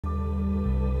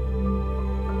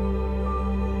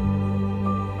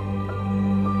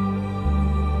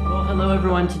Hello,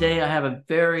 everyone. Today I have a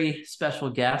very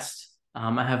special guest.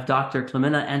 I have Dr.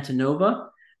 Clemena Antonova,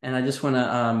 and I just want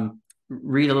to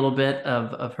read a little bit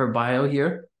of her bio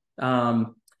here.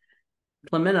 Clemena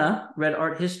read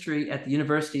art history at the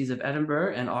universities of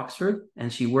Edinburgh and Oxford,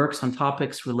 and she works on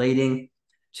topics relating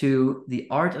to the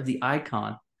art of the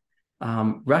icon,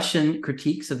 Russian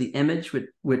critiques of the image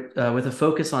with a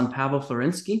focus on Pavel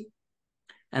Florensky,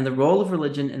 and the role of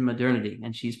religion in modernity.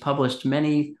 And she's published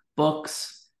many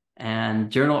books and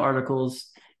journal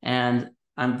articles. And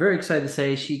I'm very excited to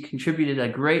say she contributed a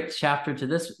great chapter to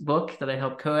this book that I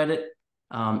helped co-edit,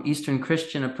 Eastern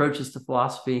Christian Approaches to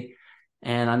Philosophy.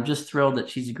 And I'm just thrilled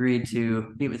that she's agreed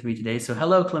to meet with me today. So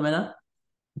hello, Clemena.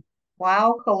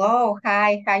 Wow, hello.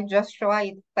 Hi, Joshua.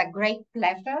 It's a great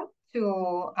pleasure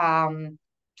to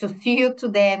see you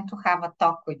today and to have a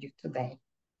talk with you today.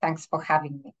 Thanks for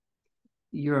having me.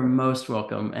 You're most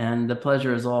welcome, and the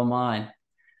pleasure is all mine.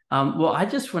 Well, I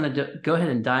just wanted to go ahead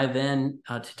and dive in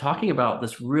to talking about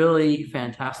this really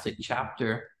fantastic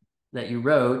chapter that you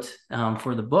wrote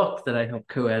for the book that I helped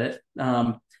co-edit.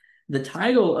 The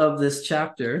title of this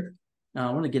chapter,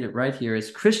 I want to get it right here,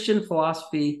 is Christian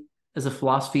Philosophy as a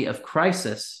Philosophy of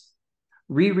Crisis,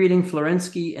 Rereading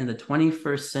Florensky in the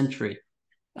 21st Century.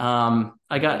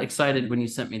 I got excited when you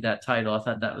sent me that title. I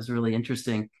thought that was really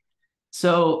interesting.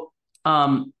 So,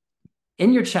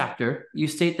 in your chapter, you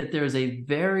state that there is a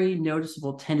very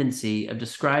noticeable tendency of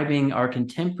describing our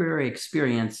contemporary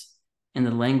experience in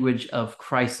the language of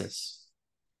crisis.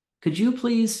 Could you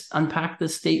please unpack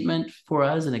this statement for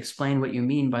us and explain what you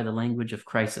mean by the language of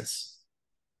crisis?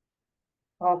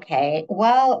 Okay.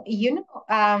 Well,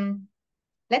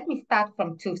 let me start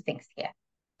from two things here.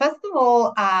 First of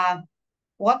all,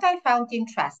 what I found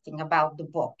interesting about the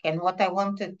book and what I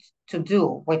wanted to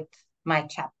do with my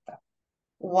chapter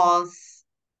was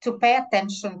to pay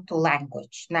attention to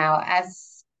language. Now,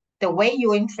 as the way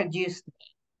you introduced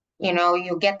me,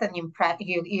 you get an impression,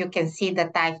 you can see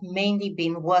that I've mainly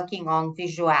been working on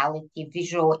visuality,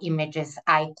 visual images,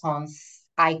 icons,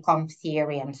 icon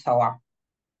theory, and so on.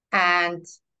 And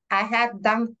I had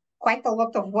done quite a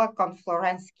lot of work on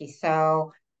Florensky.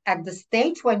 So at the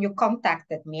stage when you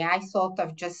contacted me, I sort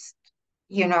of just,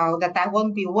 that I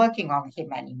won't be working on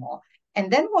him anymore. And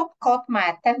then what caught my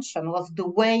attention was the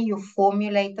way you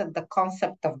formulated the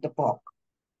concept of the book,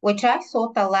 which I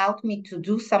thought allowed me to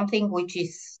do something which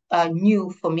is new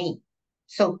for me.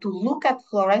 So to look at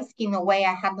Florensky in a way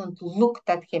I hadn't looked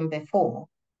at him before,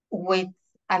 with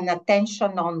an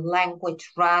attention on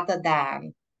language rather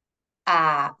than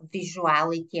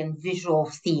visuality and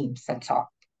visual themes and so on.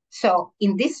 So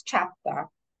in this chapter,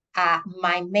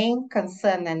 my main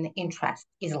concern and interest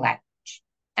is language.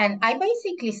 And I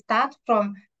basically start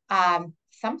from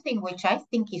something which I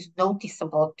think is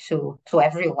noticeable to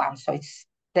everyone. So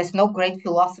there's no great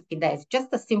philosophy there. It's just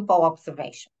a simple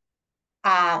observation.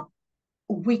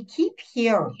 We keep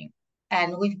hearing,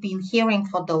 and we've been hearing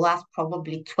for the last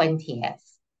probably 20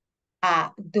 years,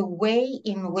 the way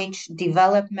in which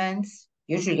developments,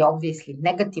 usually obviously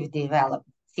negative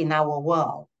developments in our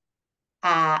world,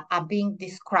 are being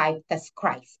described as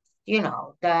crisis.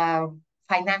 The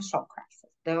financial crisis,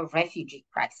 the refugee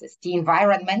crisis, the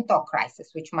environmental crisis,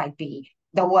 which might be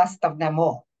the worst of them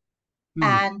all.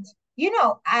 And,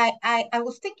 I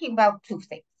was thinking about two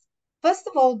things. First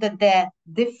of all, that there are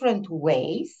different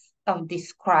ways of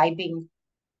describing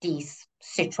these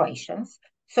situations.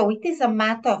 So it is a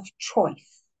matter of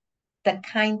choice, the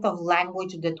kind of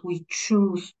language that we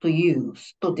choose to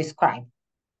use to describe.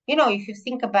 If you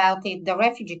think about it, the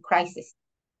refugee crisis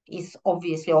is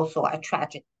obviously also a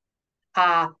tragedy.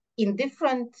 In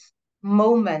different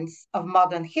moments of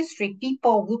modern history,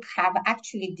 people would have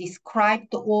actually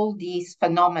described all these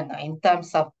phenomena in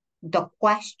terms of the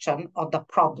question or the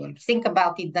problem. Think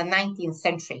about it, the 19th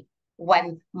century,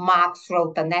 when Marx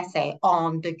wrote an essay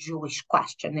on the Jewish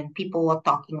question and people were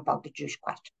talking about the Jewish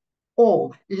question.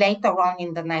 Or later on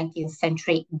in the 19th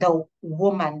century, the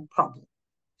woman problem.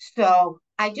 So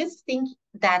I just think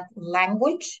that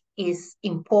language is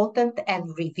important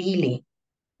and revealing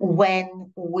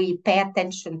when we pay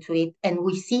attention to it and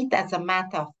we see it as a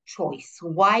matter of choice.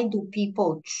 Why do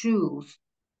people choose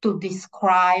to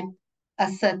describe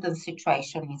a certain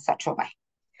situation in such a way?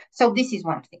 So this is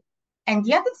one thing. And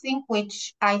the other thing,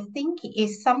 which I think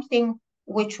is something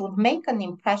which would make an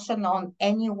impression on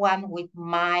anyone with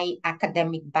my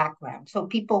academic background. So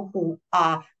people who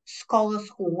are scholars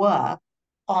who work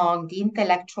on the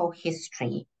intellectual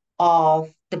history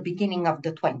of the beginning of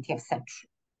the 20th century.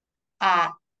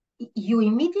 You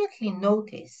immediately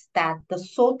notice that the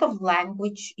sort of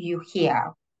language you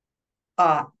hear,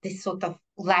 this sort of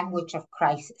language of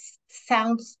crisis,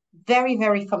 sounds very,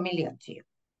 very familiar to you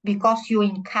because you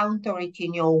encounter it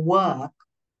in your work,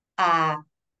 uh,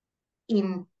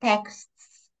 in texts,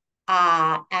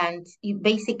 and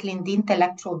basically in the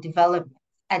intellectual development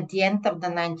at the end of the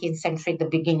 19th century, the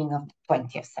beginning of the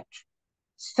 20th century.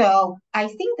 So I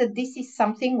think that this is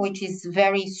something which is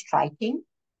very striking.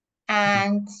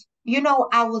 And,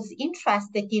 I was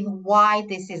interested in why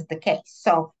this is the case.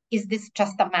 So is this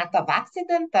just a matter of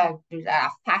accident,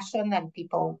 fashion, and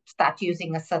people start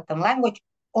using a certain language?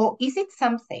 Or is it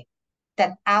something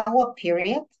that our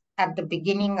period at the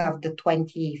beginning of the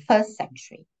 21st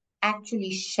century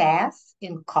actually shares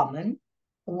in common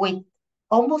with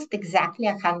almost exactly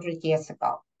 100 years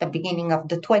ago, the beginning of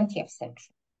the 20th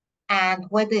century? And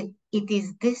whether it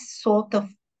is this sort of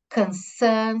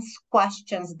concerns,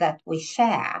 questions that we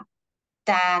share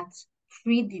that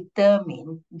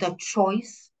predetermine the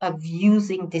choice of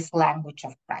using this language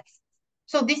of Christ.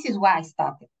 So this is why I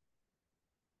started.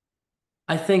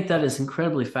 I think that is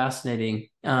incredibly fascinating.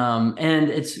 And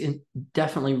it's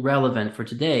definitely relevant for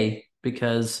today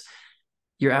because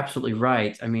you're absolutely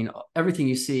right. I mean, everything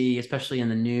you see, especially in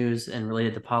the news and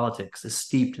related to politics, is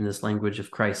steeped in this language of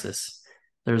crisis.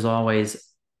 There's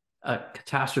always a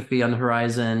catastrophe on the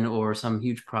horizon or some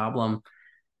huge problem,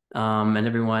 and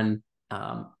everyone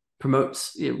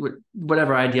promotes it,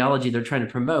 whatever ideology they're trying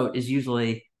to promote is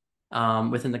usually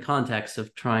within the context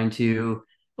of trying to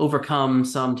overcome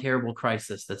some terrible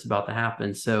crisis that's about to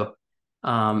happen. So,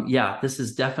 yeah, this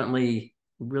is definitely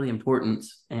really important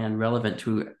and relevant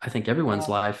to, I think, everyone's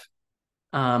life.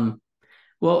 Um,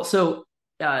 so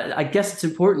I guess it's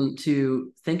important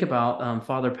to think about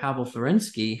Father Pavel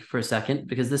Florensky for a second,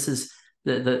 because this is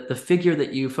the figure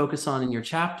that you focus on in your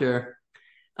chapter.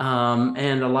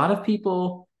 And a lot of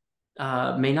people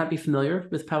may not be familiar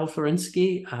with Pavel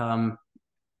Florensky.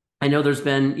 I know there's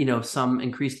been, some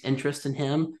increased interest in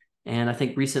him, and I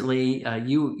think recently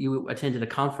you attended a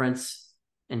conference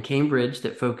in Cambridge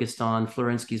that focused on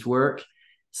Florensky's work.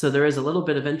 So there is a little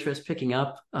bit of interest picking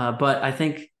up, but I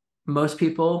think most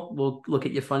people will look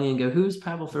at you funny and go, "Who's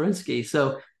Pavel Florensky?"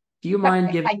 So, do you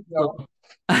mind giving I know.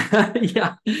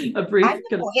 yeah, a I brief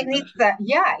know, and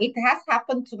it has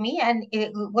happened to me, and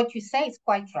what you say is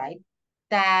quite right.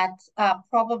 That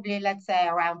probably, let's say,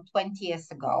 around 20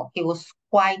 years ago, he was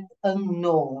quite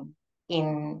unknown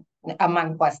in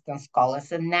among Western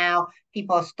scholars, and now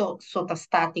people are still sort of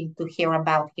starting to hear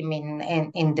about him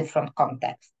in different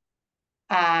contexts.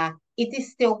 It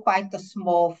is still quite a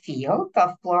small field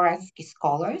of Florensky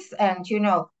scholars. And,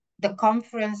 the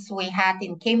conference we had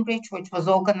in Cambridge, which was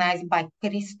organized by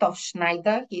Christoph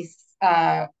Schneider, he's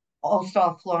also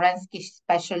a Florensky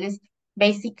specialist,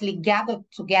 basically gathered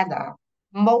together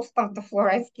most of the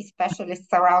Florensky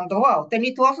specialists around the world. And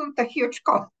it wasn't a huge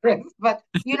conference, but,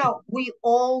 we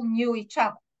all knew each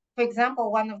other. For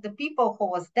example, one of the people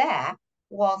who was there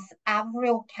was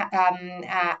Avril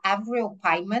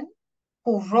Paiman,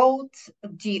 who wrote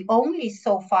the only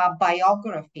so far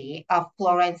biography of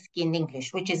Florensky in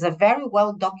English, which is a very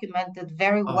well documented,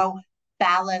 very well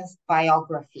balanced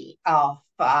biography of,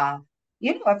 a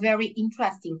very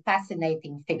interesting,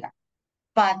 fascinating figure.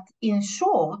 But in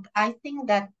short, I think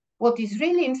that what is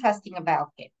really interesting about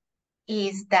him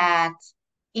is that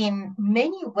in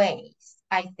many ways,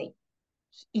 I think,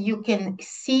 you can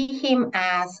see him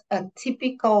as a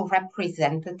typical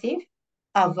representative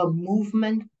of a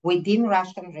movement within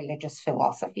Russian religious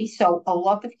philosophy. So a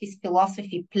lot of his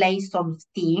philosophy plays on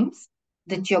themes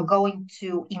that you're going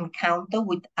to encounter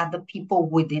with other people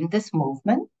within this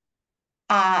movement.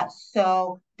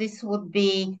 So this would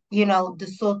be,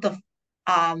 the sort of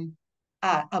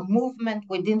a movement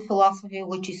within philosophy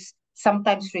which is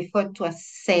sometimes referred to as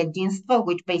Sedienstvo,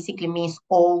 which basically means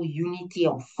all unity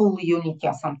or full unity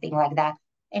or something like that.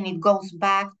 And it goes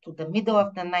back to the middle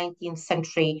of the 19th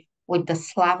century with the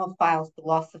Slavophile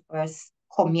philosophers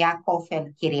Khomyakov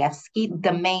and Kirevsky.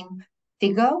 The main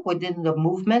figure within the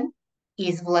movement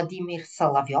is Vladimir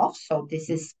Solovyov. So this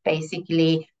is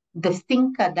basically the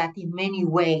thinker that in many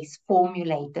ways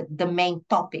formulated the main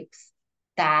topics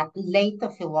that later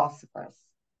philosophers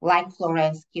like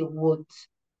Florensky would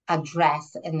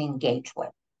address and engage with.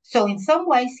 So in some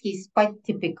ways, he's quite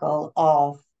typical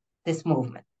of this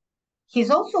movement. He's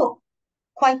also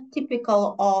quite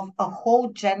typical of a whole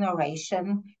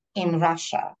generation in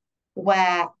Russia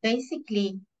where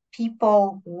basically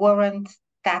people weren't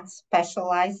that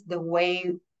specialized the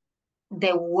way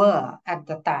they were at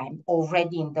the time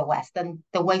already in the West and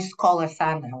the way scholars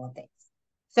are nowadays.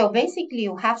 So basically,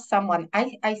 you have someone,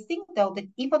 I think, though, that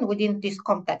even within this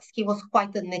context, he was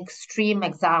quite an extreme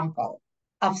example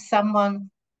of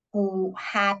someone who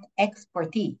had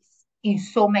expertise in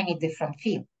so many different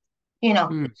fields.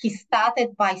 Mm. He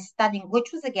started by studying,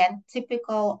 which was again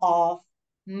typical of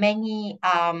many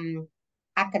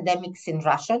academics in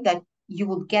Russia, that you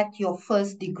would get your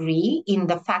first degree in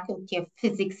the faculty of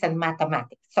physics and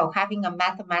mathematics. So having a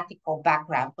mathematical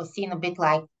background was seen a bit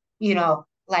like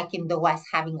in the West,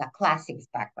 having a classics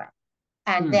background.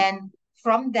 And Mm. then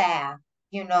from there,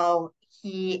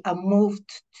 he moved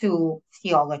to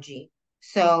theology.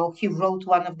 So he wrote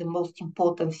one of the most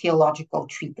important theological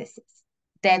treatises.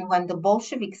 Then when the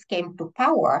Bolsheviks came to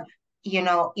power,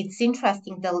 it's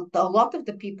interesting that a lot of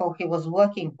the people he was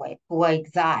working with were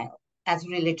exiled as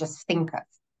religious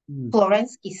thinkers. Mm.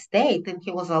 Florensky stayed, and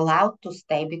he was allowed to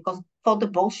stay because for the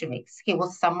Bolsheviks, he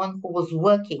was someone who was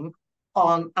working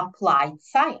on applied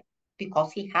science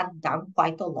because he had done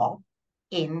quite a lot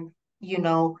in,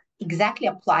 exactly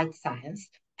applied science.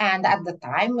 And at the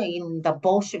time, in the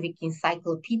Bolshevik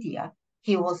encyclopedia,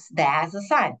 he was there as a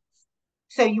scientist.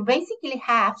 So you basically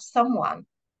have someone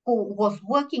who was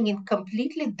working in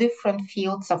completely different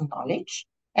fields of knowledge.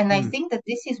 And I Mm. think that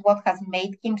this is what has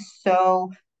made him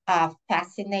so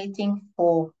fascinating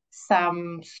for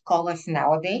some scholars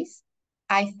nowadays.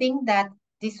 I think that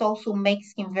this also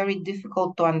makes him very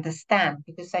difficult to understand,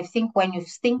 because I think when you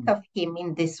think of him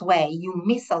in this way, you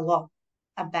miss a lot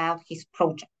about his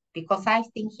project, because I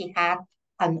think he had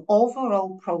an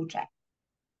overall project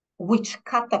which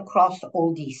cut across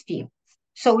all these fields.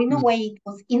 So in a Mm. way, it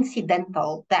was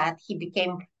incidental that he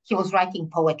was writing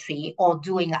poetry or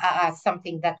doing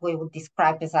something that we would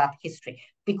describe as art history,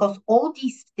 because all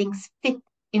these things fit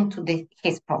into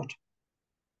his project.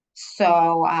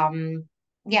 So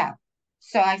yeah,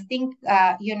 so I think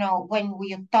when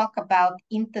we talk about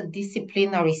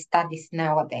interdisciplinary studies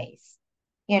nowadays,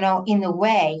 in a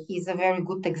way, he's a very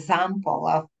good example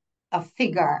of a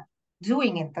figure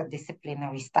doing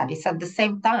interdisciplinary studies. At the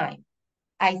same time,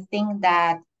 I think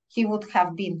that he would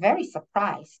have been very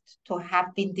surprised to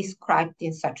have been described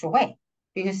in such a way,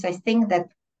 because I think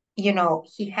that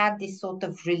he had this sort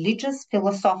of religious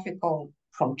philosophical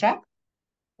project,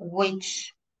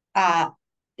 which uh,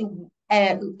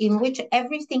 in which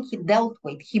everything he dealt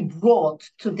with, he brought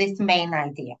to this main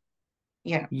idea.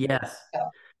 Yes.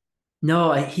 So,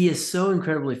 No, he is so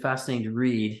incredibly fascinating to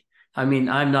read. I mean,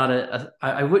 I'm not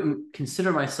I wouldn't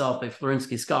consider myself a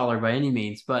Florensky scholar by any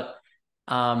means, but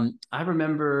I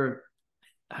remember,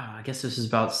 I guess this is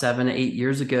about 7, 8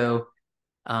 years ago.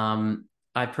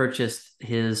 I purchased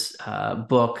his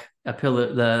book,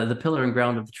 the Pillar and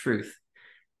Ground of the Truth,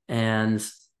 and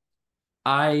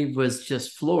I was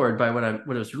just floored by what I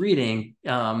was reading.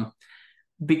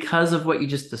 Because of what you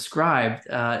just described,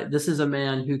 this is a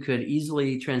man who could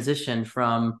easily transition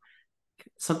from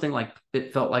something like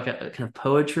it felt like a kind of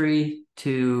poetry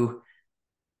to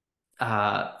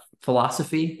uh,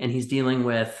 philosophy, and he's dealing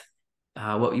with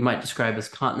what you might describe as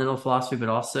continental philosophy, but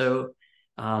also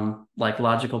like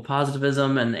logical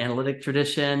positivism and analytic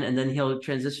tradition, and then he'll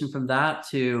transition from that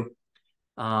to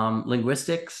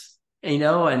linguistics,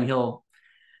 and he'll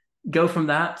go from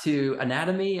that to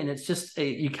anatomy, and it's just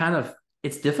you kind of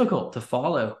it's difficult to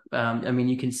follow. I mean,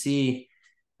 you can see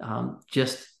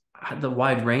just the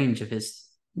wide range of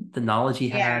the knowledge he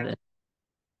yeah. had.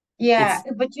 Yeah,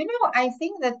 It's but I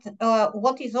think that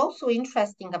what is also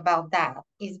interesting about that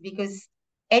is because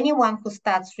anyone who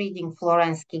starts reading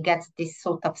Florensky gets this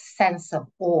sort of sense of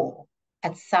awe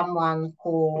at someone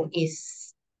who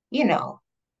is, you know,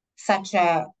 such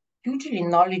a hugely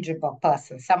knowledgeable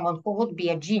person, someone who would be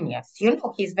a genius.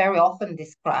 He's very often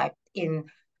described in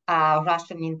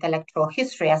Russian intellectual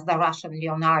history as the Russian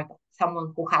Leonardo,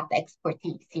 someone who had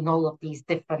expertise in all of these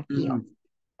different fields. mm,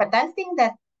 But I think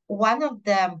that one of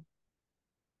the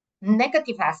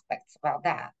negative aspects about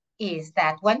that is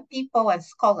that when people and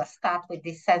scholars start with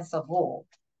this sense of awe,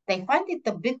 they find it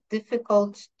a bit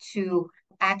difficult to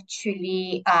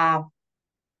actually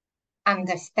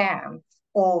understand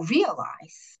or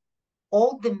realize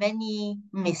all the many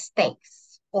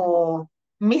mistakes or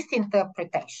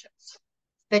misinterpretations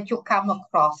that you come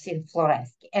across in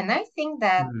Florensky. And I think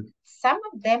that mm, some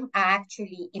of them are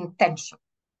actually intentional.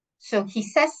 So he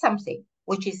says something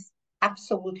which is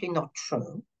absolutely not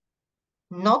true,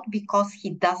 not because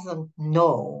he doesn't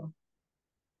know,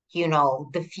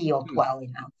 the field mm, well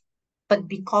enough, but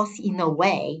because in a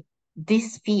way,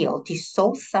 this field is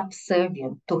so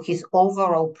subservient to his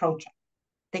overall project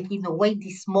that in a way,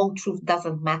 this small truth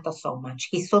doesn't matter so much.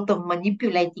 He's sort of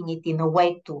manipulating it in a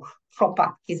way to prop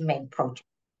up his main project.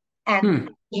 And mm,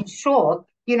 in short,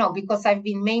 because I've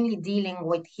been mainly dealing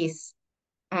with his,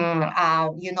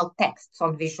 texts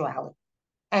on visuality.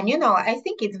 And, I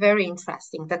think it's very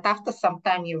interesting that after some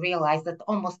time you realize that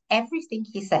almost everything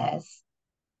he says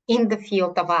in the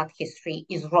field of art history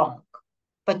is wrong.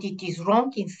 but it is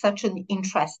wrong in such an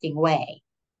interesting way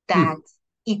that Hmm.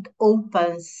 it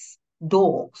opens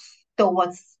doors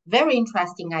towards very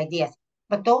interesting ideas.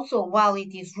 But also, while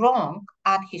it is wrong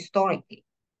art historically,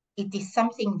 it is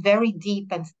something very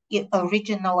deep and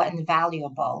original and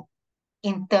valuable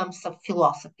in terms of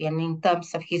philosophy and in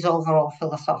terms of his overall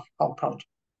philosophical project.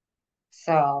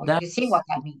 So you see That's what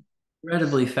I mean?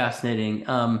 incredibly fascinating.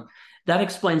 That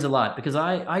explains a lot because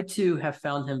I too have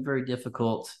found him very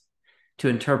difficult to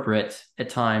interpret at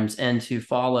times and to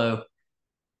follow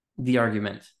the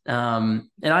argument. And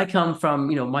I come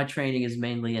from, my training is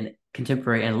mainly in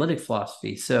contemporary analytic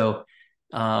philosophy. So,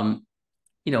 um,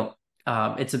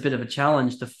 it's a bit of a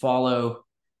challenge to follow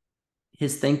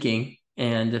his thinking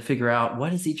and to figure out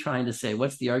what is he trying to say?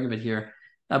 What's the argument here?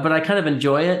 But I kind of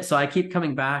enjoy it. So I keep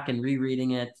coming back and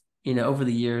rereading it. Over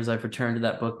the years, I've returned to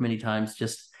that book many times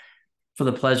just for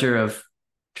the pleasure of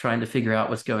trying to figure out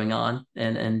what's going on.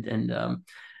 Yeah.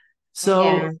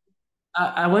 So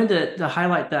I wanted to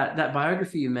highlight that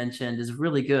biography you mentioned is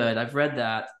really good. I've read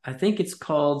that. I think it's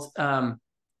called A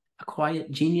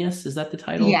Quiet Genius. Is that the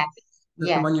title? Yes. Is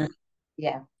that the one Yes. you're?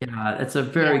 Yeah. Yeah, it's a Yeah.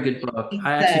 very good book. It's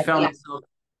I actually found yeah. myself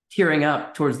tearing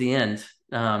up towards the end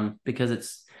because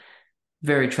it's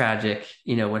very tragic,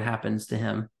 what happens to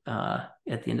him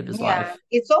at the end of his Yeah. life.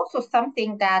 It's also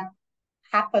something that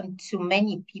happened to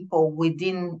many people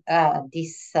within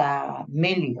this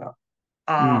milieu.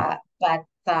 Mm, But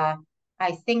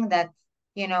I think that,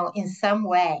 in some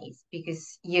ways,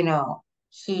 because,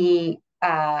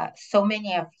 so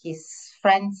many of his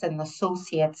friends and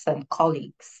associates and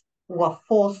colleagues were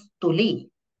forced to leave.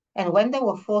 And when they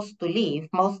were forced to leave,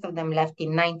 most of them left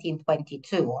in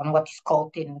 1922 on what is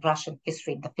called in Russian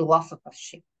history the philosopher's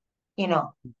ship. You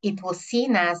know, it was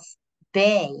seen as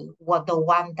they were the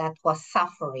one that was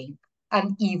suffering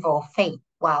an evil fate,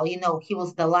 while, he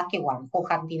was the lucky one who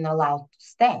had been allowed to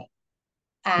stay.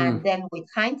 And mm. then with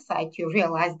hindsight, you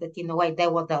realize that in a way they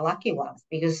were the lucky ones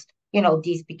because,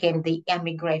 these became the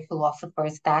emigre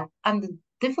philosophers that under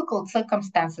difficult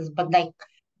circumstances, but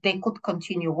they could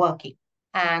continue working.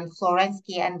 And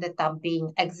Florensky ended up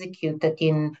being executed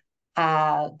in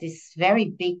this very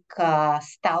big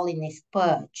Stalinist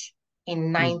purge in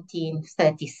Mm.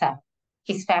 1937.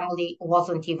 His family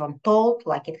wasn't even told,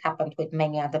 like it happened with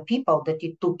many other people, that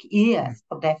it took years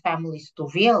for their families to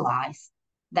realize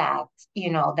that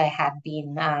they had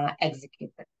been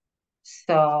executed.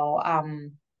 So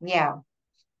yeah.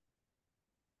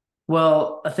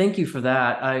 Well, thank you for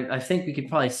that. I think we could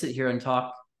probably sit here and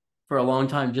talk for a long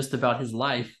time just about his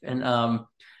life.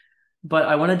 But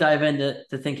I want to dive into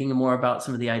thinking more about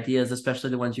some of the ideas,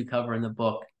 especially the ones you cover in the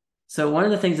book. So one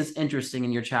of the things that's interesting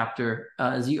in your chapter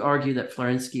is you argue that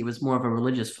Florensky was more of a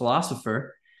religious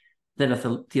philosopher than a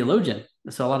theologian.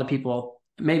 So a lot of people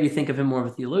maybe think of him more of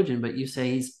a theologian, but you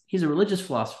say he's a religious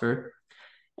philosopher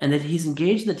and that he's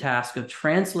engaged in the task of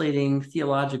translating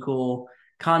theological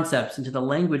concepts into the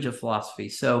language of philosophy.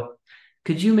 So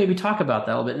could you maybe talk about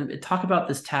that a little bit and talk about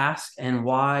this task and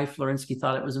why Florensky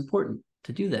thought it was important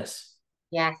to do this?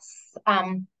 Yes.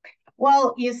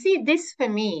 Well, you see, this for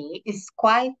me is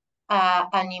quite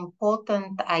an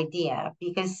important idea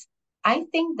because I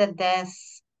think that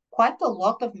there's quite a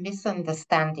lot of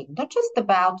misunderstanding, not just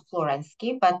about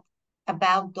Florensky, but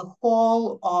about the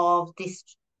whole of this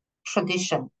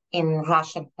tradition in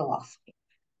Russian philosophy.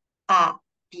 Uh,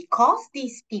 because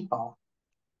these people,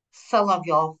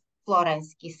 Solovyov,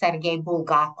 Florensky, Sergei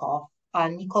Bulgakov,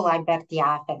 Nikolai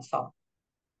Berdyaev, and so on,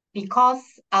 because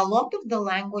a lot of the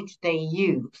language they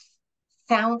use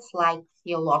sounds like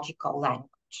theological language.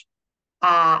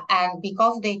 And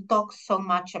because they talk so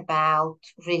much about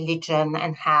religion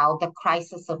and how the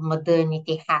crisis of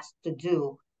modernity has to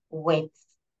do with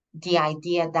the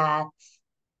idea that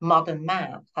modern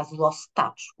man has lost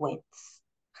touch with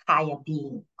higher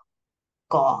being,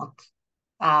 God,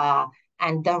 uh,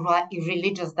 and the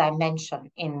religious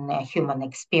dimension in human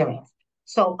experience.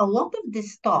 So a lot of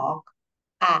this talk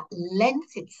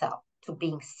lends itself to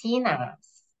being seen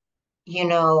as, you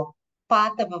know,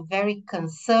 part of a very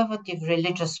conservative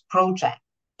religious project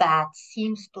that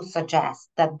seems to suggest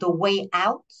that the way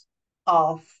out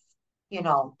of,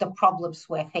 the problems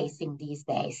we're facing these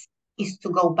days is to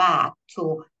go back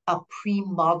to a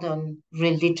pre-modern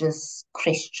religious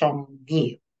Christian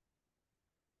view.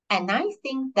 And I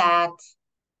think that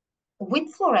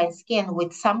with Florensky and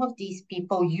with some of these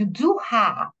people, you do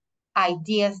have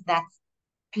ideas that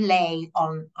play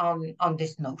on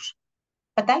this notion.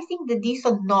 But I think that these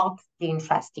are not the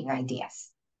interesting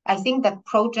ideas. I think that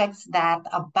projects that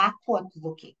are backward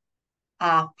looking,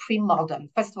 pre-modern,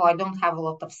 first of all, I don't have a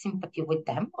lot of sympathy with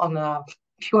them on a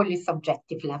purely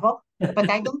subjective level, but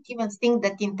I don't even think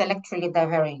that intellectually they're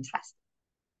very interesting.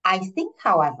 I think,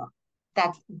 however,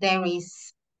 that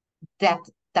that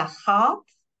the heart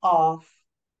of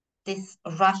this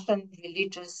Russian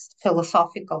religious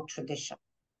philosophical tradition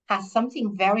has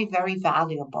something very, very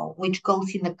valuable, which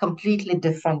goes in a completely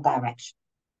different direction.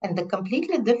 And the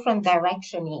completely different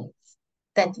direction is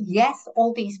that, yes,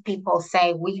 all these people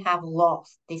say we have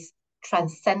lost this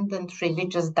transcendent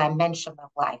religious dimension of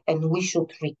life and we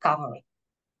should recover it.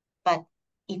 But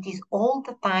it is all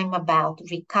the time about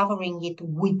recovering it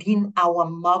within our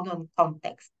modern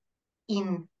context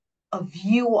in a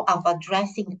view of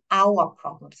addressing our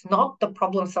problems, not the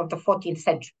problems of the 14th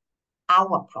century,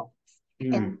 our problems.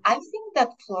 And I think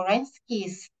that Florensky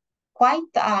is quite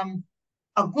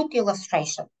a good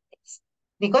illustration of this.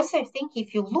 Because I think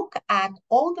if you look at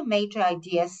all the major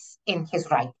ideas in his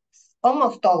writings,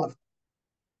 almost all of them,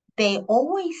 they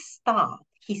always start,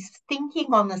 his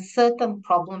thinking on a certain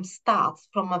problem starts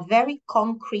from a very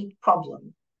concrete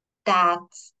problem that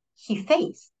he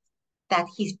faced, that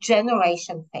his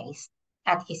generation faced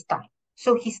at his time.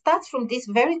 So he starts from this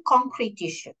very concrete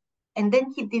issue, and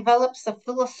then he develops a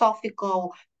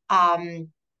philosophical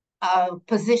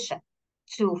position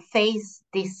to face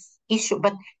this issue.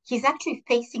 But he's actually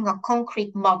facing a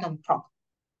concrete modern problem.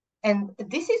 And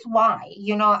this is why,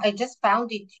 I just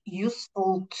found it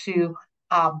useful to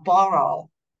borrow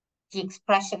the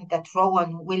expression that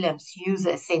Rowan Williams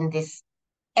uses in this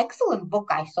excellent book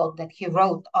I thought that he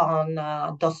wrote on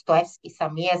Dostoevsky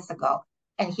some years ago.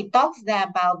 And he talks there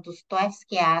about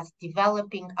Dostoevsky as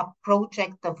developing a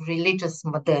project of religious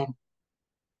modernity.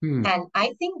 And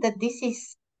I think that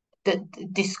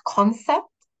this concept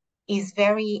is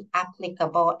very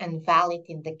applicable and valid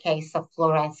in the case of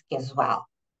Florensky as well,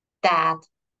 that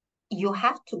you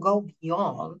have to go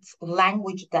beyond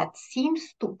language that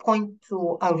seems to point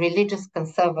to a religious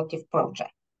conservative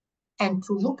project and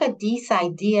to look at these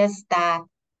ideas that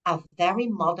are very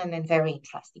modern and very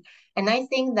interesting. And I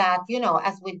think that,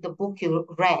 as with the book you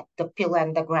read, The Pill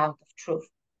and the Ground of Truth,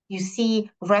 you see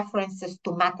references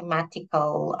to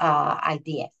mathematical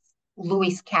ideas.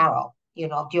 Lewis Carroll, the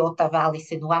author of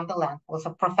Alice in Wonderland, was a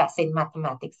professor in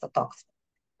mathematics at Oxford.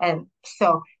 And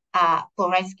so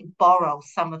Florensky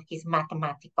borrows some of his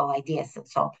mathematical ideas and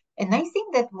so on. And I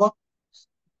think that what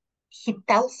he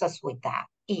tells us with that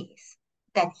is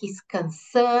that his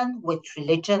concern with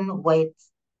religion, with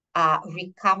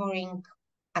recovering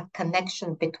a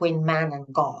connection between man and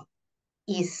God,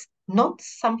 is not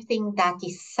something that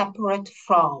is separate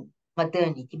from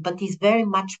modernity, but is very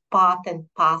much part and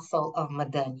parcel of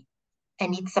modernity.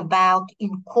 And it's about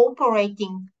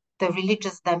incorporating the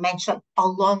religious dimension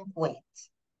along with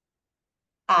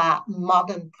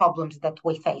modern problems that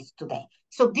we face today.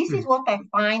 So this is what I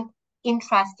find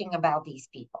interesting about these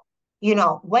people.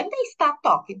 When they start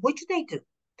talking, which they do,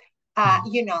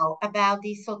 about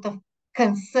these sort of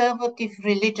conservative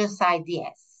religious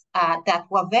ideas that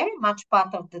were very much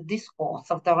part of the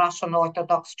discourse of the Russian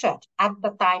Orthodox Church at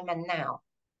the time and now.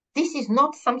 This is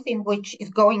not something which is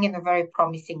going in a very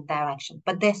promising direction,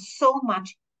 but there's so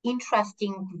much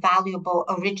interesting, valuable,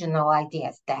 original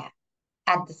ideas there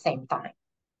at the same time.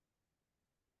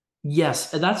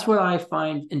 Yes, and that's what I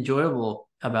find enjoyable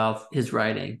about his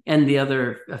writing and the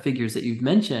other figures that you've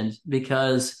mentioned,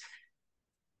 because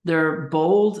they're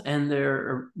bold and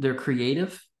they're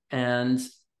creative. And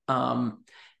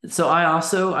so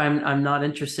I'm not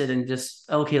interested in just,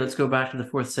 okay, let's go back to the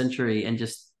 4th century and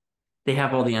just they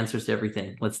have all the answers to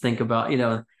everything. Let's think about,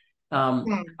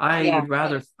 I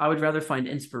would rather find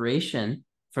inspiration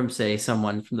from, say,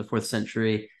 someone from the 4th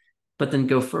century, but then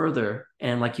go further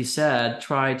and, like you said,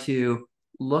 try to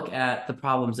look at the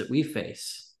problems that we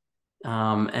face.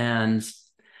 And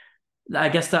I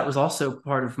guess that was also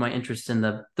part of my interest in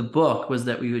the book, was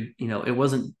that we would, it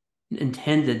wasn't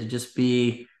intended to just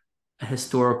be a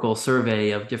historical survey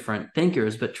of different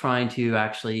thinkers, but trying to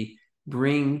actually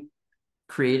bring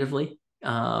creatively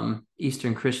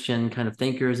Eastern Christian kind of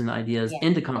thinkers and ideas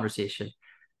into conversation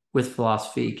with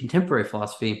philosophy, contemporary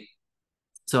philosophy.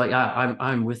 So yeah,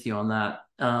 I'm with you on that.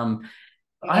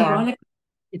 Ironically,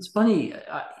 it's funny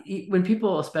when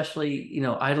people, especially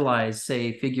idolize,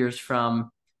 say, figures from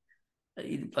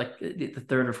like the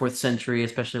 3rd or 4th century,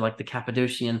 especially like the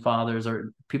Cappadocian Fathers,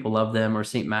 or people love them, or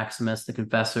Saint Maximus the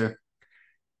Confessor.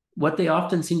 What they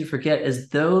often seem to forget is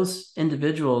those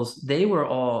individuals, they were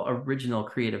all original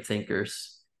creative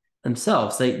thinkers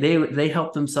themselves. They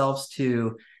helped themselves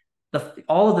to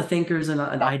all of the thinkers and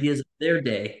ideas of their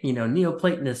day,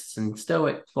 Neoplatonists and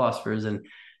Stoic philosophers, and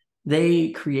they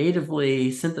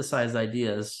creatively synthesized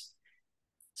ideas.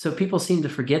 So people seem to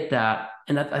forget that.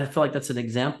 and I feel like that's an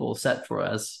example set for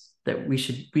us that we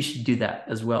should do that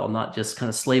as well, not just kind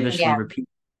of slavishly Yeah. repeat.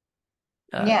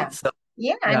 Yeah. So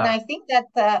Yeah, and yeah, I think that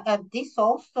this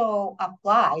also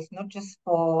applies not just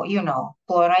for,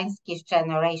 Florensky's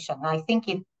generation. I think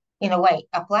it, in a way,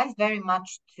 applies very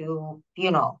much to,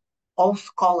 all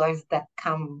scholars that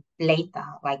come later,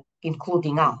 like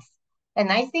including us.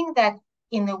 And I think that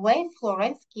in a way,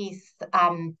 Florensky is,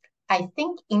 I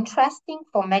think, interesting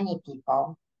for many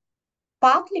people,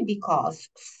 partly because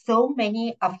so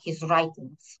many of his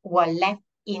writings were left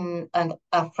in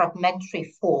a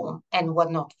fragmentary form and were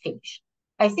not finished.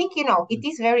 I think, it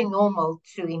is very normal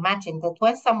to imagine that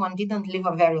when someone didn't live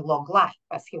a very long life,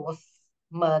 as he was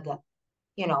murdered,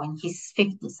 in his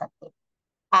 50s, I think,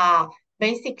 uh,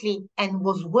 basically, and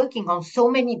was working on so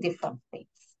many different things,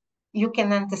 you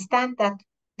can understand that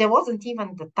there wasn't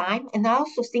even the time. And I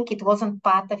also think it wasn't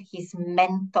part of his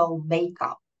mental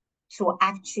makeup to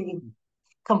actually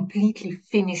completely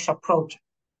finish a project.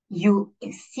 You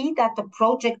see that the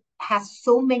project has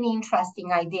so many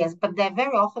interesting ideas, but they're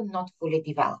very often not fully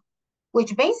developed,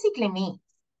 which basically means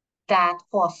that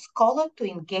for a scholar to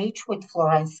engage with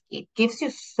Florensky, it gives you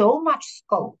so much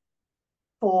scope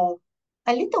for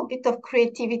a little bit of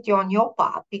creativity on your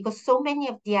part, because so many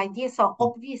of the ideas are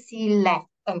obviously left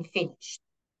unfinished.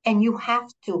 And you have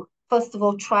to, first of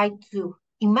all, try to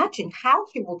imagine how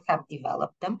he would have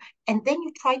developed them. And then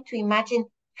you try to imagine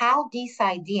how these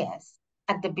ideas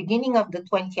at the beginning of the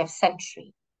 20th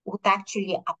century would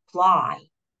actually apply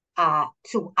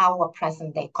to our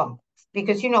present day context.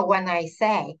 Because, when I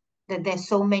say that there's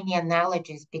so many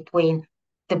analogies between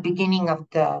the beginning of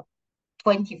the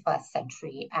 21st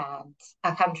century and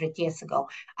 100 years ago,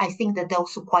 I think that there are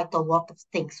also quite a lot of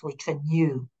things which are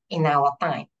new in our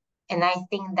time. And I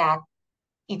think that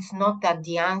it's not that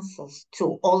the answers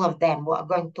to all of them were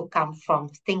going to come from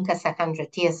thinkers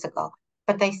 100 years ago,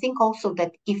 but I think also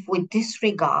that if we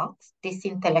disregard this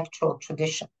intellectual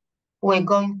tradition, we're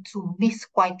going to miss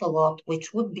quite a lot,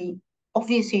 which would be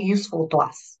obviously useful to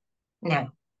us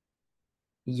now.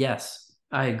 yes,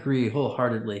 I agree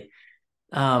wholeheartedly.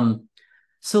 Um,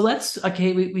 so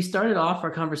okay, we started off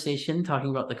our conversation talking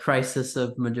about the crisis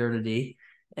of modernity,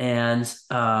 and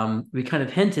we kind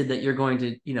of hinted that you're going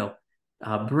to,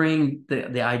 bring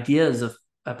the ideas of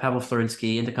Pavel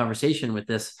Florensky into conversation with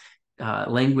this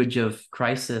language of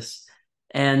crisis.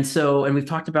 And we've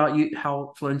talked about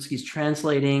how Florensky's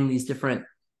translating these different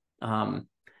um,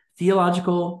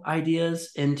 theological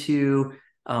ideas into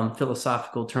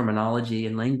philosophical terminology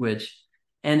and language.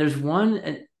 And there's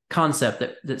one concept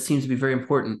that seems to be very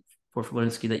important for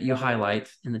Florensky that you highlight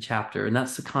in the chapter, and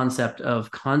that's the concept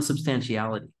of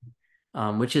consubstantiality,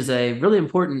 which is a really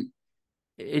important.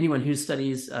 Anyone who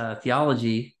studies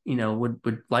theology,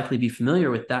 would likely be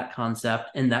familiar with that concept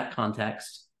in that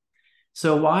context.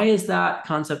 So, why is that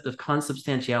concept of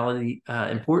consubstantiality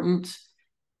important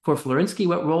for Florensky?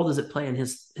 What role does it play in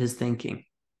his thinking?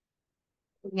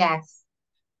 Yes.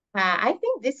 I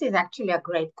think this is actually a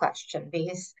great question,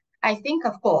 because I think,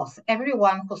 of course,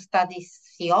 everyone who studies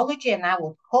theology, and I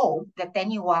would hope that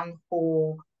anyone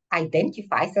who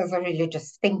identifies as a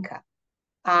religious thinker,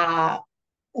 uh,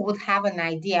 would have an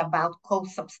idea about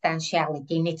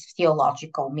consubstantiality in its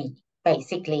theological meaning.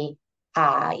 Basically,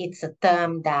 it's a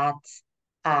term that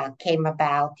came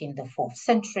about in the fourth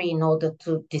century in order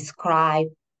to describe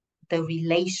the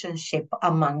relationship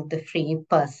among the three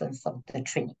persons of the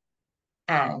Trinity.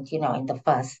 And, in the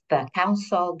first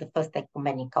council, the first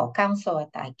ecumenical council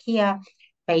at Ikea,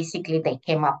 basically they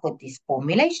came up with this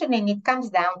formulation, and it comes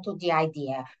down to the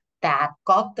idea that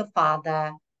God the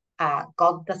Father,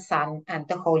 God the Son, and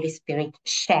the Holy Spirit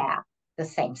share the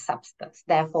same substance.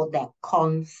 Therefore, they're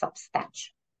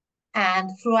consubstantial.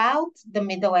 And throughout the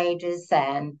Middle Ages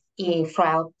and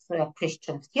throughout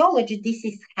Christian theology, this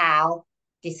is how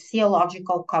this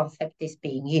theological concept is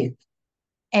being used.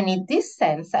 And in this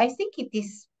sense, I think it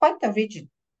is quite original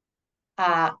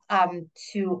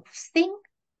to think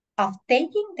of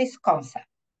taking this concept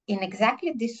in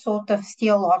exactly this sort of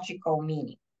theological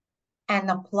meaning and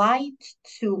apply it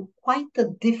to quite a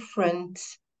different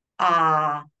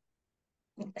uh,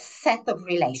 set of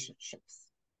relationships.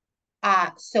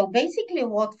 So basically,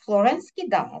 what Florensky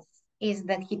does is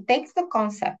that he takes the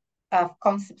concept of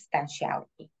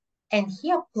consubstantiality and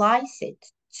he applies it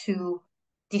to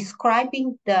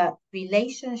describing the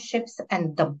relationships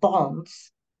and the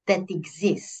bonds that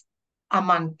exist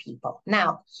among people.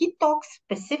 Now, he talks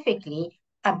specifically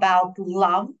about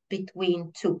love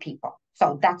between two people,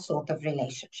 so that sort of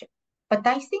relationship. But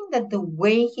I think that the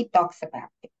way he talks about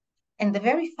it and the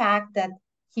very fact that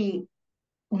he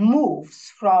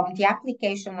moves from the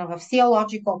application of a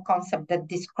theological concept that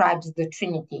describes the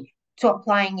Trinity to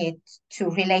applying it to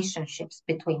relationships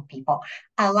between people,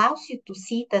 allows you to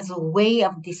see it as a way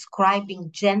of describing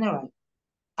general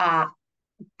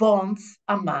bonds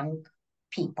among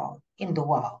people in the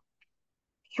world,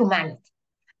 humanity.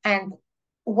 And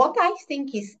what I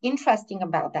think is interesting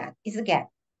about that is, again,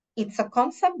 it's a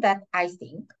concept that I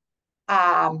think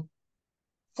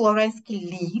Florensky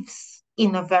leaves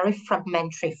in a very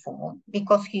fragmentary form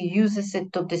because he uses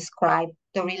it to describe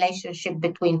the relationship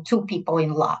between two people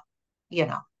in love, you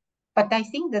know. But I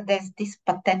think that there's this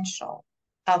potential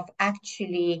of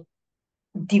actually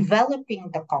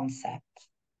developing the concept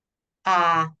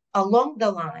along the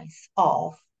lines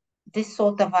of this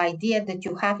sort of idea that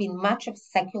you have in much of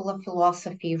secular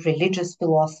philosophy, religious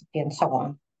philosophy, and so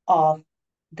on, of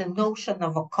the notion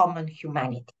of a common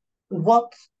humanity.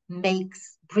 What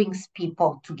brings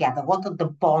people together? What are the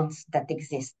bonds that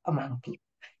exist among people?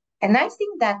 And I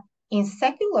think that in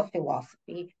secular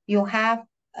philosophy, you have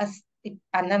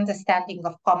an understanding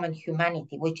of common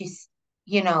humanity, which is,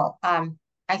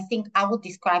 I think I would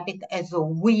describe it as a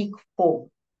weak form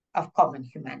of common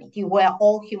humanity, where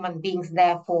all human beings,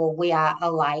 therefore, we are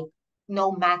alike,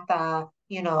 no matter,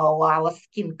 our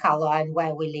skin color and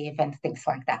where we live and things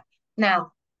like that.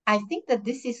 Now, I think that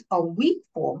this is a weak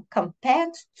form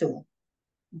compared to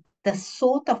the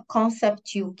sort of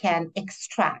concept you can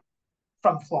extract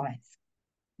from Florence,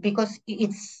 because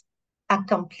it's a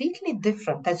completely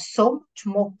different and so much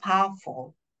more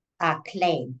powerful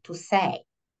claim to say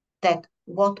that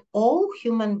what all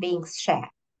human beings share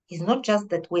is not just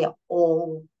that we are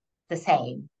all the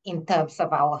same in terms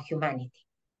of our humanity,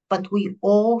 but we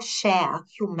all share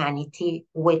humanity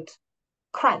with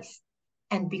Christ.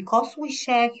 And because we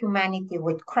share humanity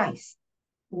with Christ,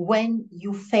 when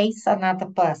you face another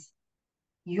person,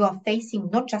 you are facing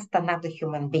not just another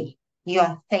human being, you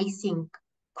are facing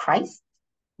Christ,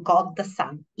 God the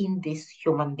Son, in this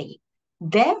human being.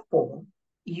 Therefore,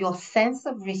 your sense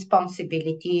of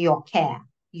responsibility, your care,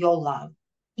 your love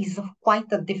is of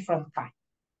quite a different kind.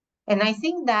 And I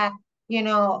think that, it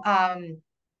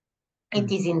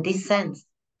is in this sense,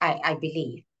 I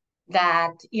believe,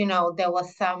 that, there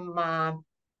was some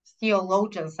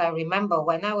theologians. I remember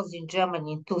when I was in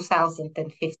Germany in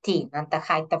 2015 at the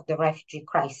height of the refugee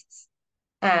crisis.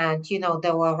 And,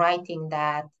 they were writing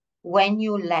that when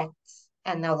you let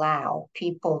and allow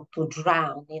people to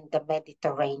drown in the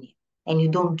Mediterranean and you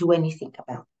don't do anything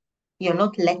about it, you're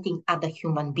not letting other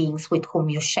human beings with whom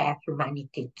you share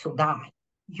humanity to die.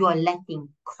 You are letting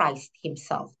Christ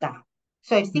himself die.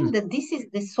 So I think that this is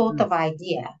the sort of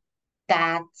idea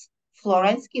that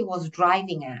Florensky was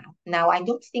driving at. Now, I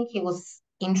don't think he was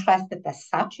interested as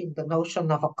such in the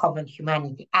notion of a common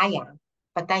humanity. I am.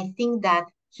 But I think that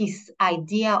his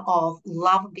idea of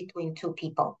love between two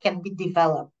people can be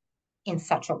developed in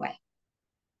such a way.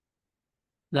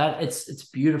 That it's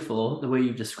beautiful the way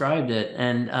you've described it.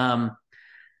 And I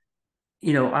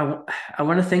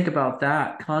want to think about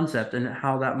that concept and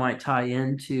how that might tie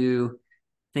into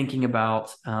thinking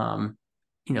about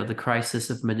the crisis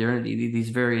of modernity, these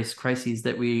various crises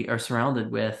that we are surrounded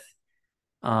with.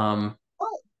 Well,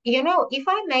 if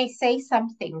I may say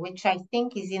something, which I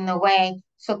think is in a way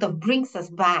sort of brings us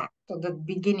back to the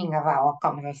beginning of our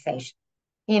conversation.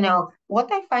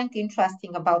 What I find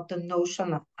interesting about the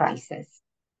notion of crisis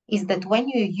is that when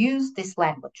you use this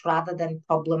language rather than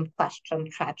problem, question,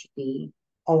 tragedy,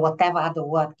 or whatever other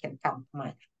word can come to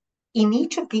mind, in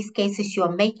each of these cases, you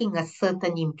are making a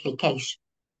certain implication.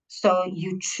 So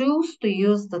you choose to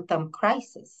use the term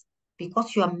crisis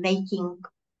because you are making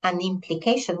an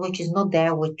implication which is not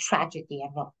there with tragedy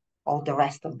and all the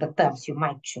rest of the terms you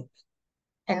might choose.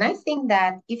 And I think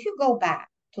that if you go back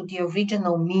to the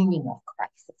original meaning of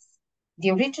crisis,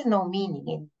 the original meaning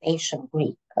in ancient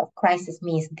Greek of crisis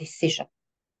means decision.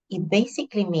 It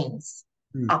basically means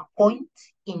a point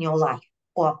in your life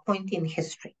or a point in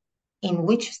history in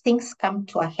which things come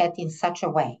to a head in such a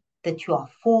way that you are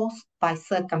forced by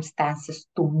circumstances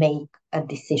to make a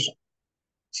decision.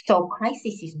 So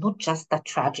crisis is not just a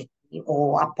tragedy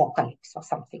or apocalypse or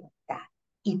something like that.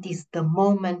 It is the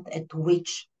moment at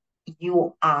which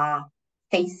you are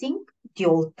facing the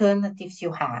alternatives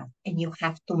you have and you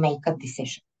have to make a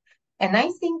decision. And I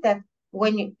think that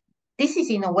this is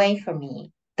in a way for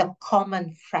me, the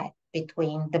common thread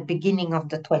between the beginning of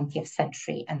the 20th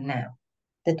century and now.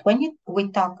 That when we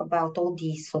talk about all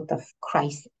these sort of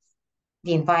crises,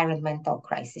 the environmental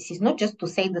crisis, is not just to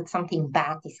say that something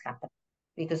bad is happening,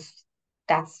 because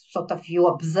that's sort of you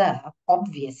observe.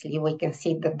 Obviously, we can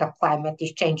see that the climate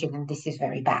is changing and this is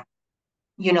very bad.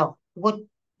 What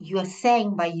you are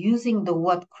saying by using the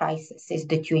word crisis is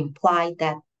that you imply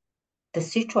that the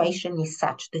situation is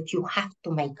such that you have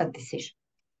to make a decision.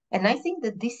 And I think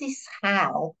that this is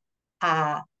how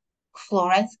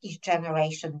Florensky's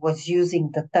generation was using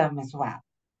the term as well.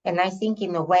 And I think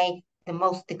in a way, the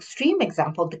most extreme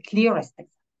example, the clearest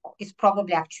example, is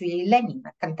probably actually Lenin,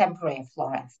 a contemporary of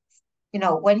Florensky.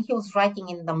 When he was writing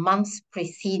in the months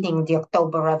preceding the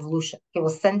October Revolution, he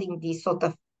was sending these sort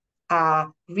of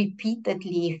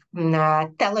repeatedly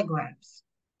telegrams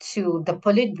to the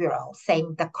Politburo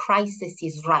saying the crisis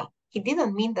is right. He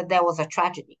didn't mean that there was a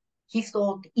tragedy. He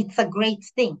thought it's a great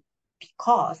thing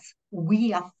because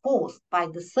we are forced by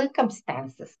the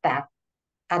circumstances that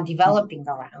are developing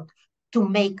around to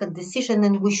make a decision,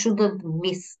 and we shouldn't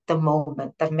miss the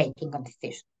moment of making a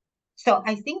decision. So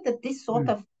I think that this sort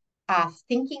of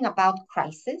thinking about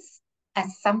crisis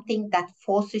as something that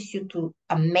forces you to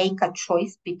make a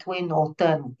choice between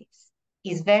alternatives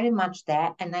is very much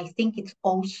there. And I think it's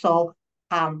also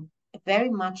very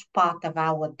much part of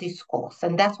our discourse.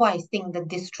 And that's why I think that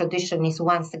this tradition is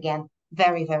once again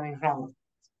very, very relevant.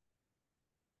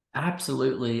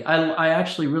 Absolutely. I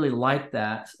actually really like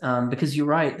that because you're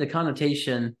right. The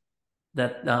connotation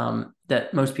that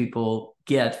that most people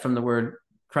get from the word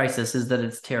crisis is that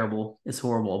it's terrible, it's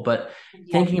horrible. But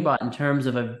thinking about in terms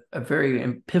of a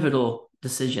very pivotal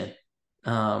decision,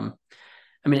 I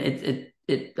mean,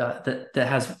 that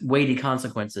has weighty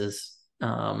consequences.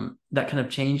 That kind of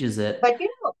changes it. But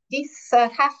this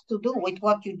has to do with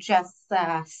what you just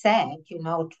said.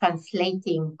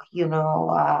 Translating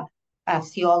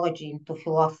theology into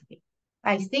philosophy.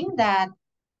 I think that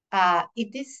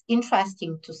it is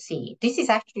interesting to see. This is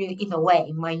actually, in a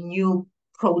way, my new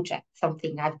project,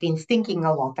 something I've been thinking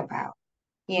a lot about.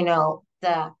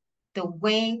 The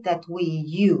way that we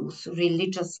use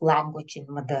religious language in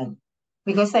modernity.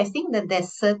 Because I think that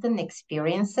there's certain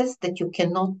experiences that you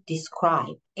cannot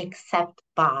describe except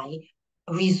by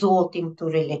resorting to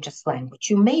religious language.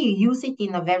 You may use it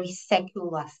in a very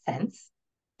secular sense,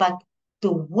 but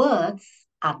the words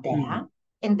are there,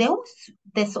 and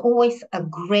there's always a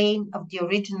grain of the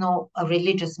original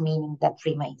religious meaning that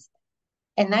remains.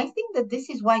 And I think that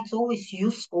this is why it's always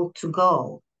useful to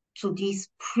go to these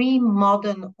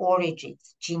pre-modern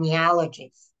origins,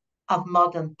 genealogies of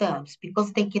modern terms,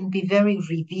 because they can be very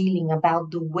revealing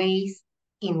about the ways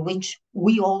in which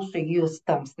we also use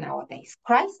terms nowadays.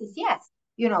 Crisis, yes.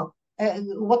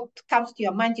 What comes to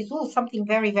your mind is, something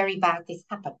very, very bad has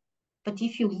happened. But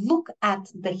if you look at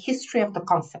the history of the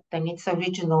concept and its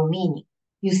original meaning,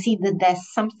 you see that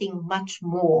there's something much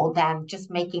more than just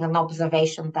making an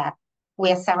observation that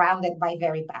we are surrounded by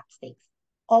very bad things.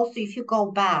 Also, if you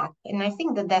go back, and I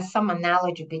think that there's some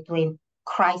analogy between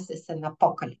crisis and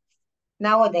apocalypse.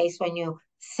 Nowadays, when you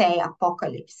say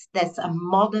apocalypse, there's a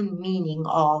modern meaning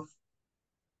of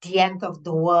the end of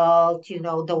the world,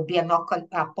 there'll be an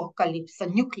apocalypse, a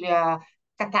nuclear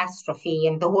catastrophe,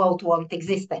 and the world won't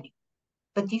exist anymore.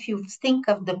 But if you think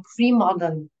of the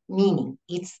pre-modern meaning,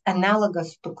 it's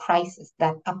analogous to crisis,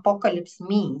 that apocalypse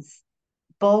means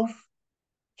both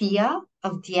fear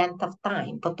of the end of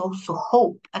time, but also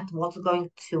hope at what's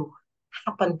going to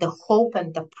happen, the hope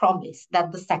and the promise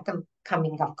that the second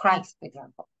coming of Christ, for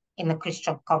example, in a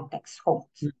Christian context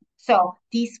holds. So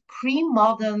these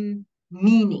pre-modern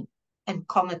meaning and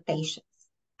connotations,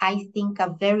 I think,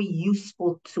 are very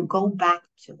useful to go back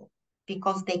to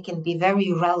because they can be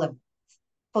very relevant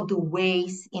for the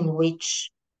ways in which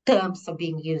terms are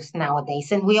being used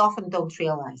nowadays. And we often don't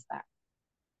realize that.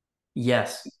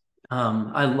 Yes,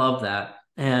 I love that.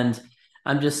 And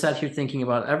I'm just sat here thinking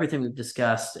about everything we've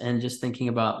discussed and just thinking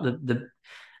about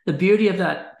the beauty of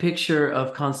that picture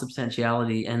of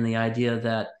consubstantiality and the idea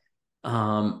that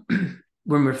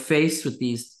when we're faced with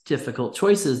these difficult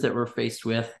choices that we're faced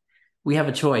with, we have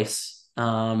a choice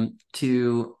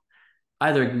to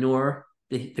either ignore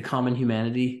the common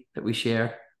humanity that we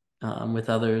share with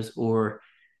others, or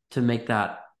to make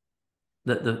that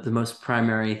the most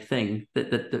primary thing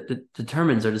that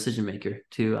determines our decision maker,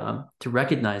 to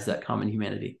recognize that common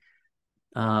humanity.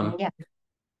 Yeah.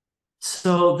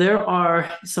 So there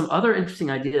are some other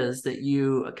interesting ideas that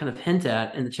you kind of hint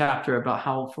at in the chapter about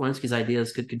how Florensky's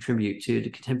ideas could contribute to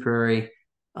contemporary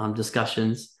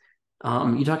discussions.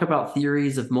 You talk about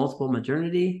theories of multiple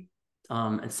modernity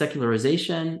and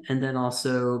secularization, and then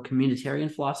also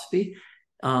communitarian philosophy.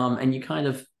 And you kind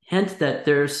of hint that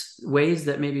there's ways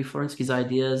that maybe Florensky's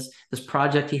ideas, this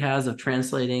project he has of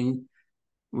translating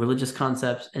religious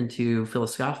concepts into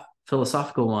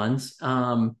philosophical ones,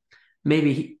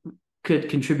 maybe could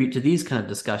contribute to these kind of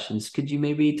discussions. Could you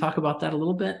maybe talk about that a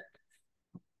little bit?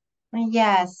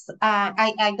 Yes,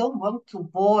 I don't want to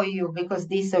bore you because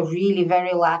these are really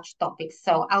very large topics.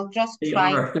 So I'll just They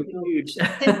try are. They're to huge.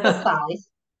 synthesize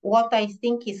what I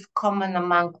think is common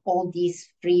among all these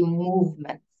three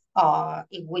movements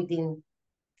within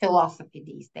philosophy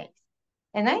these days.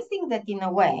 And I think that in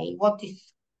a way, what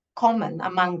is common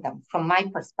among them, from my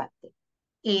perspective,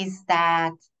 is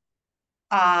that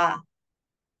uh,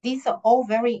 these are all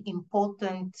very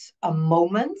important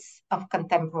moments of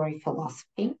contemporary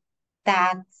philosophy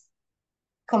that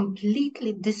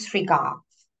completely disregards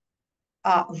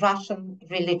Russian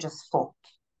religious thought.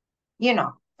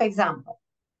 For example,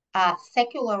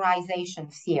 secularization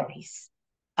theories,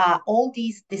 all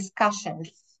these discussions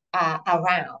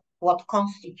around what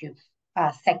constitutes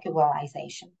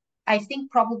secularization. I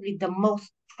think probably the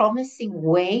most promising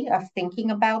way of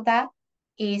thinking about that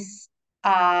is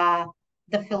uh,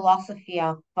 the philosophy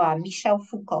of Michel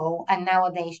Foucault and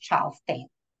nowadays Charles Taylor.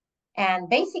 And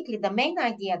basically, the main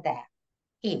idea there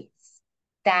is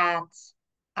that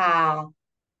uh,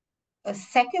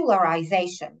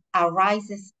 secularization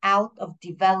arises out of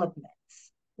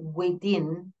developments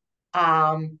within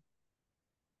um,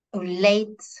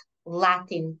 late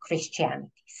Latin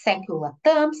Christianity. Secular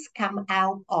terms come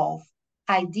out of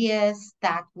ideas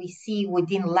that we see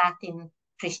within Latin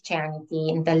Christianity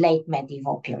in the late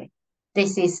medieval period.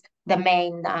 This is the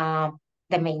main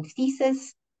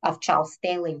thesis of Charles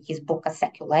Taylor in his book A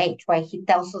Secular Age, where he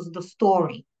tells us the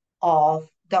story of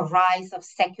the rise of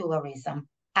secularism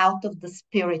out of the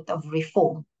spirit of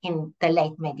reform in the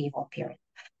late medieval period.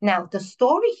 Now, the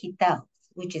story he tells,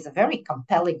 which is a very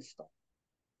compelling story,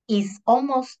 is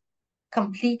almost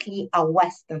completely a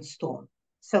Western story.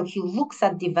 So he looks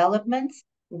at developments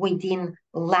within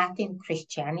Latin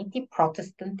Christianity,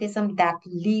 Protestantism, that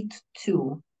lead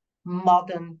to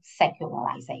modern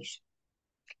secularization.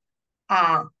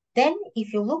 Uh, then,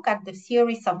 if you look at the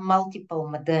theories of multiple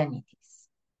modernities,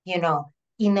 you know,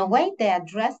 in a way they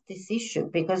address this issue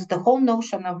because the whole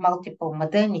notion of multiple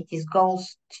modernities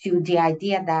goes to the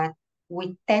idea that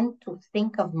we tend to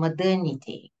think of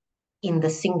modernity in the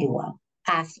singular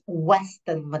as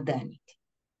Western modernity,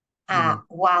 Mm.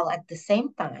 while at the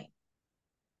same time,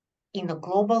 in a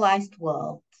globalized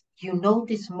world, you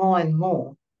notice more and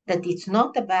more that it's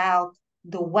not about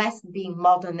the West being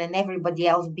modern and everybody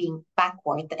else being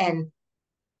backward and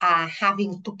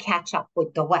having to catch up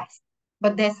with the West.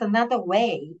 But there's another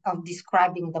way of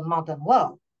describing the modern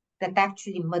world that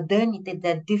actually modernity,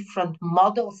 there are different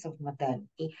models of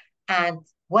modernity, and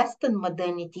Western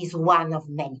modernity is one of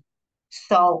many.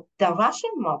 So the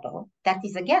Russian model, that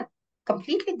is again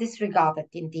completely disregarded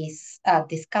in this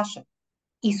discussion,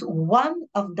 is one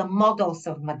of the models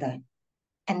of modernity.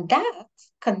 And that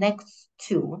connects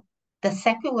to the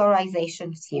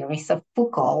secularization theories of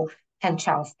Foucault and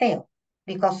Charles Taylor,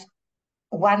 because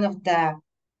one of the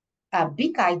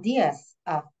big ideas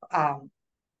of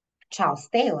Charles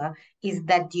Taylor is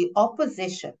that the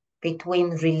opposition between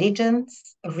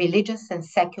religious and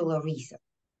secular reason,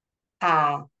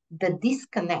 the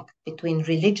disconnect between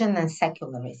religion and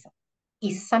secularism,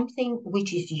 is something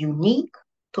which is unique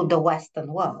to the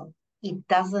Western world. It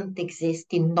doesn't exist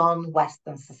in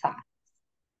non-Western societies.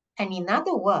 And in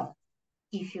other words,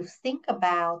 if you think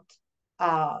about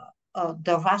uh,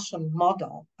 the Russian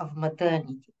model of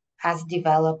modernity as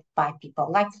developed by people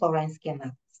like Florensky and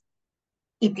others,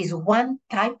 it is one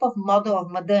type of model of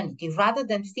modernity rather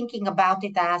than thinking about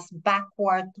it as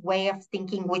backward way of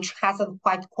thinking which hasn't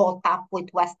quite caught up with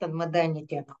Western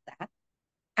modernity and all that.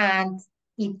 And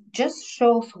it just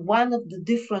shows one of the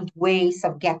different ways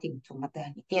of getting to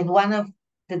modernity and one of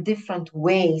the different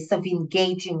ways of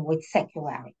engaging with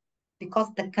secularity.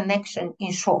 Because the connection,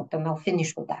 in short, and I'll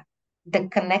finish with that, the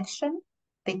connection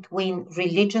between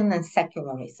religion and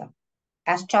secularism,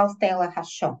 as Charles Taylor has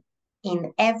shown,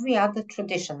 in every other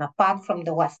tradition apart from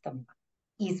the Western one,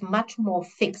 is much more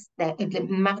fixed,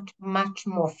 much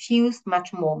more fused,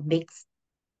 much more mixed,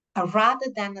 rather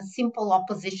than a simple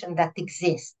opposition that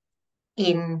exists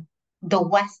in the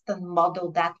Western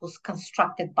model that was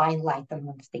constructed by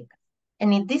Enlightenment thinkers.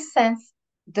 And in this sense,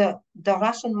 the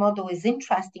Russian model is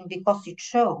interesting because it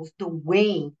shows the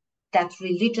way that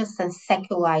religious and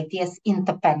secular ideas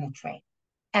interpenetrate.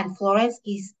 And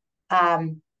Florensky is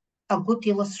a good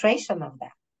illustration of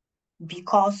that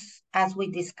because, as we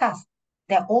discussed,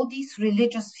 there are all these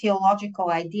religious theological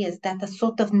ideas that are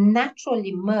sort of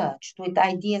naturally merged with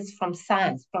ideas from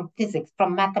science, from physics,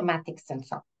 from mathematics, and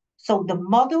so on. So the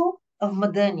model of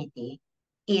modernity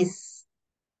is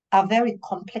a very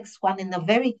complex one and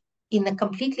in a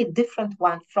completely different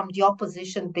one from the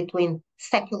opposition between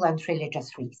secular and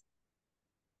religious reason.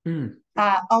 Mm.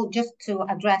 Oh, just to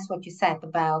address what you said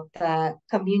about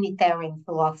communitarian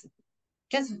philosophy,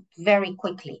 just very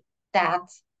quickly, that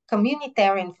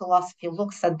communitarian philosophy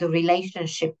looks at the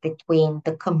relationship between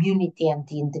the community and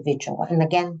the individual, and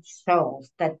again shows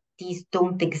that these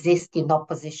don't exist in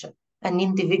opposition. An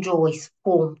individual is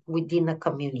formed within a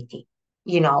community.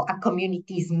 A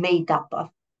community is made up of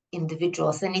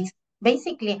individuals, and it's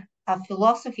basically a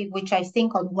philosophy which I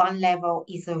think on one level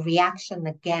is a reaction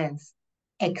against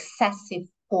excessive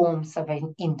forms of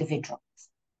an individual.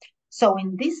 So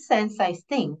in this sense, I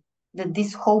think that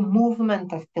this whole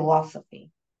movement of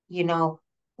philosophy,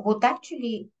 would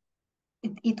actually,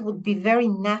 it would be very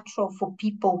natural for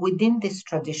people within this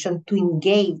tradition to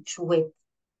engage with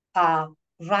uh,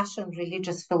 Russian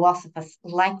religious philosophers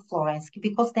like Florensky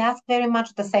because they ask very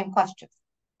much the same questions.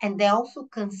 And they're also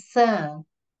concerned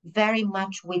very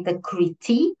much with the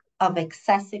critique of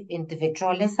excessive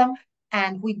individualism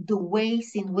and with the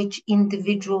ways in which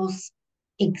individuals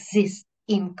exist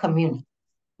in community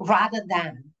rather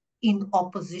than in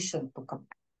opposition to community.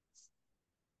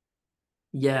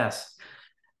 Yes,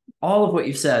 all of what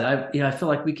you've said. I feel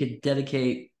like we could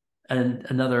dedicate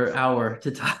another hour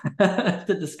to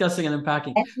to discussing and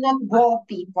unpacking. Let's not bore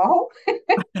people.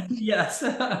 Yes,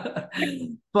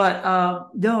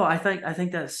 but no, I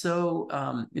think that's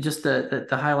so. Just to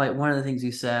highlight one of the things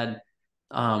you said,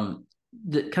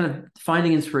 the kind of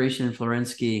finding inspiration in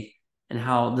Florensky and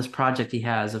how this project he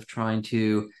has of trying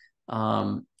to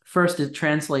first to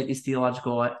translate these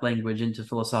theological language into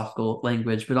philosophical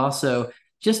language, but also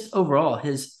just overall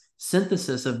his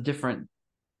synthesis of different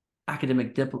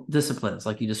academic disciplines,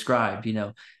 like you described.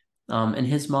 In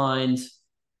his mind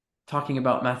talking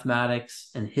about mathematics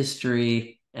and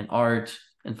history and art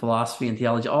and philosophy and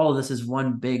theology. All of this is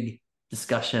one big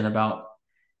discussion about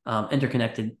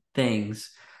interconnected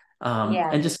things, Yeah,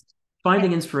 and just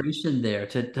finding inspiration there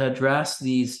to address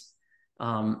these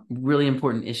really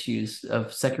important issues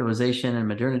of secularization and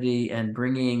modernity and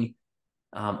bringing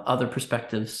other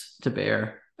perspectives to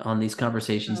bear on these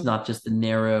conversations, not just the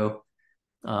narrow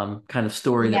kind of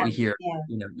story that yeah, we hear.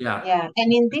 yeah, Yeah. yeah.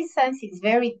 And in this sense, it's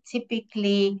very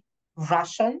typically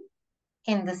Russian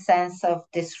in the sense of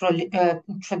this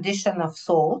tradition of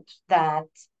thought that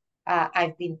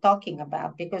I've been talking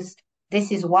about, because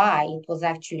this is why it was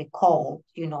actually called,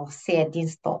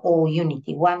 Seedinstvo or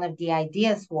unity. One of the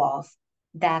ideas was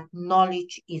that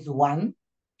knowledge is one,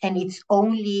 and it's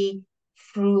only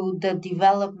through the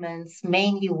developments,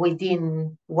 mainly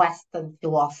within Western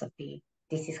philosophy.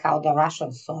 This is how the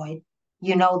Russians saw it.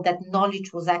 That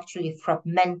knowledge was actually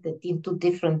fragmented into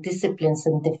different disciplines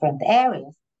and different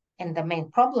areas. And the main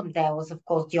problem there was, of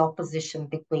course, the opposition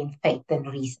between faith and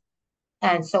reason.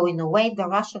 And so, in a way, the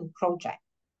Russian project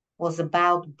was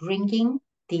about bringing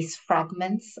these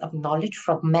fragments of knowledge,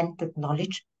 fragmented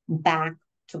knowledge, back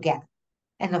together.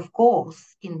 And of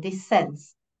course, in this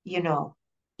sense,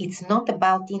 it's not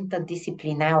about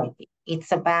interdisciplinarity,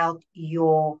 it's about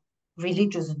your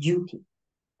religious duty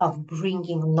of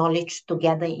bringing knowledge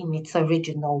together in its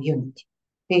original unity.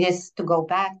 Because to go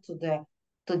back to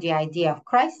the idea of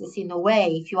crisis, in a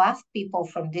way, if you ask people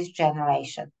from this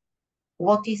generation,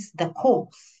 what is the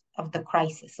cause of the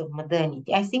crisis of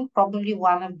modernity? I think probably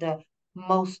one of the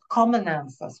most common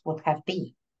answers would have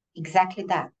been exactly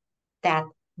that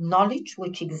knowledge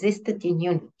which existed in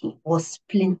unity was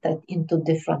splintered into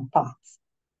different parts,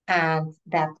 and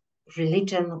that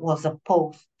religion was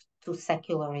opposed to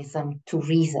secularism, to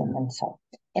reason, and so on.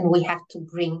 And we have to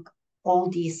bring all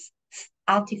these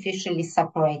artificially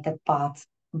separated parts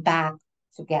back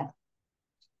together.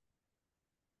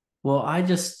 Well, I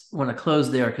just want to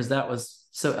close there because that was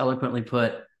so eloquently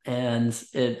put. And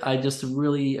I just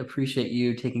really appreciate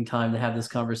you taking time to have this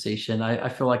conversation. I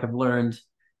feel like I've learned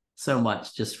so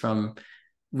much just from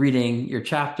reading your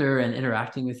chapter and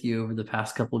interacting with you over the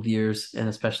past couple of years, and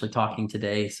especially talking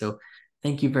today. So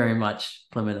thank you very much,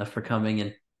 Clemena, for coming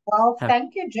and Well, have.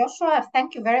 thank you, Joshua.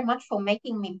 Thank you very much for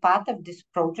making me part of this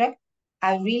project.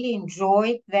 I really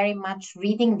enjoyed very much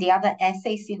reading the other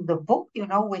essays in the book.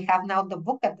 We have now the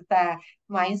book at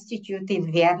my institute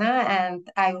in Vienna, and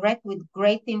I read with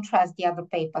great interest the other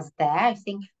papers there. I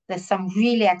think there's some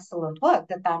really excellent work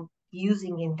that I'm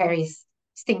using in various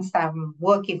things I'm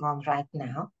working on right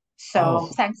now. So Oh,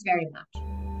 thanks very much.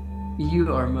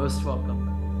 you are most welcome.